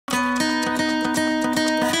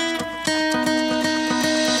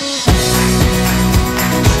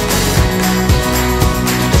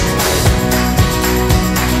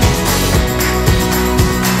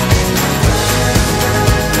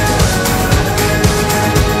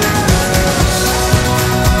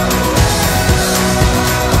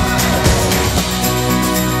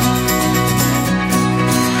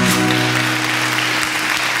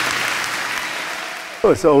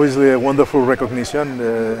it's obviously a wonderful recognition,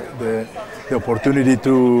 the opportunity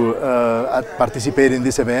to participate in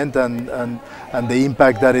this event and the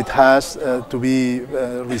impact that it has to be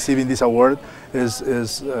receiving this award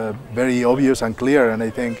is very obvious and clear, and I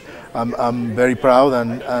think I'm very proud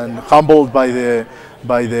and humbled by the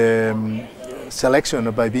selection,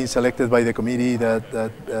 by being selected by the committee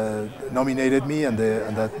that nominated me and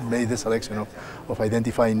that made the selection of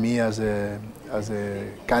identifying me as a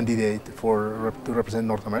candidate to represent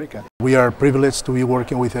North America. We are privileged to be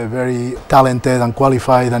working with a very talented and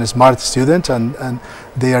qualified and smart students, and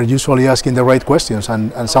they are usually asking the right questions,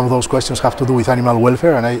 and some of those questions have to do with animal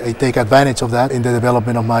welfare, and I take advantage of that in the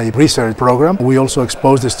development of my research program. We also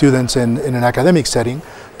expose the students in an academic setting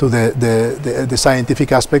to the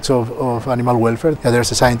scientific aspects of animal welfare. Yeah,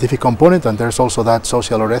 there's a scientific component and there's also that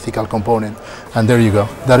social or ethical component, and there you go.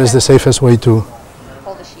 That is the safest way to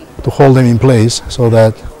hold them in place so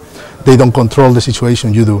that they don't control the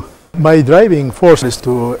situation you do. My driving force is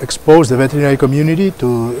to expose the veterinary community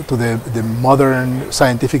to the modern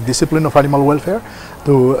scientific discipline of animal welfare,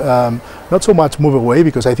 to not so much move away,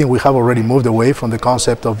 because I think we have already moved away from the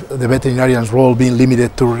concept of the veterinarian's role being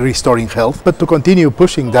limited to restoring health, but to continue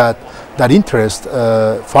pushing that interest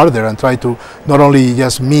further and try to not only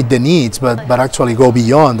just meet the needs, but actually go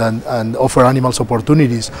beyond and offer animals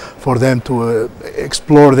opportunities for them to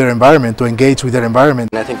explore their environment, to engage with their environment.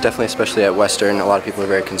 And I think definitely, especially at Western, a lot of people are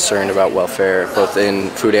very concerned about welfare, both in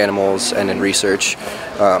food animals and in research,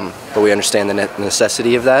 but we understand the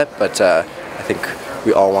necessity of that, but I think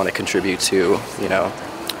we all want to contribute to,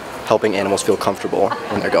 helping animals feel comfortable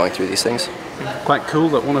when they're going through these things. Quite cool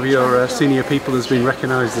that one of your senior people has been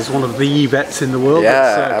recognised as one of the vets in the world. Yeah,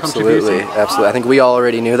 that's, absolutely. I think we all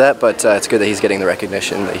already knew that, but it's good that he's getting the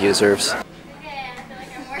recognition that he deserves.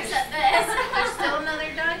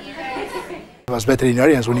 As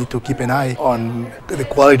veterinarians, we need to keep an eye on the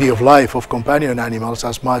quality of life of companion animals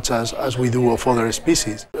as much as we do of other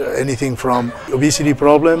species. Anything from obesity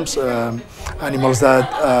problems, animals that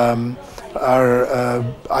are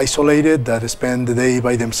isolated, that spend the day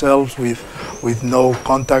by themselves with no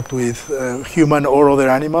contact with human or other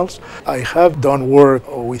animals. I have done work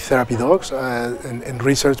with therapy dogs, and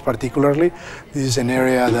research particularly. This is an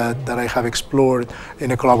area that I have explored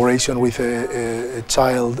in a collaboration with a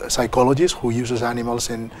child psychologist who uses animals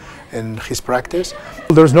in his practice.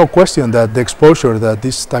 There's no question that the exposure that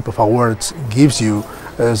this type of awards gives you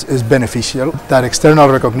is beneficial. That external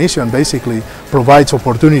recognition basically provides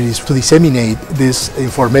opportunities to disseminate this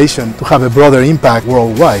information to have a broader impact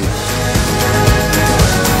worldwide.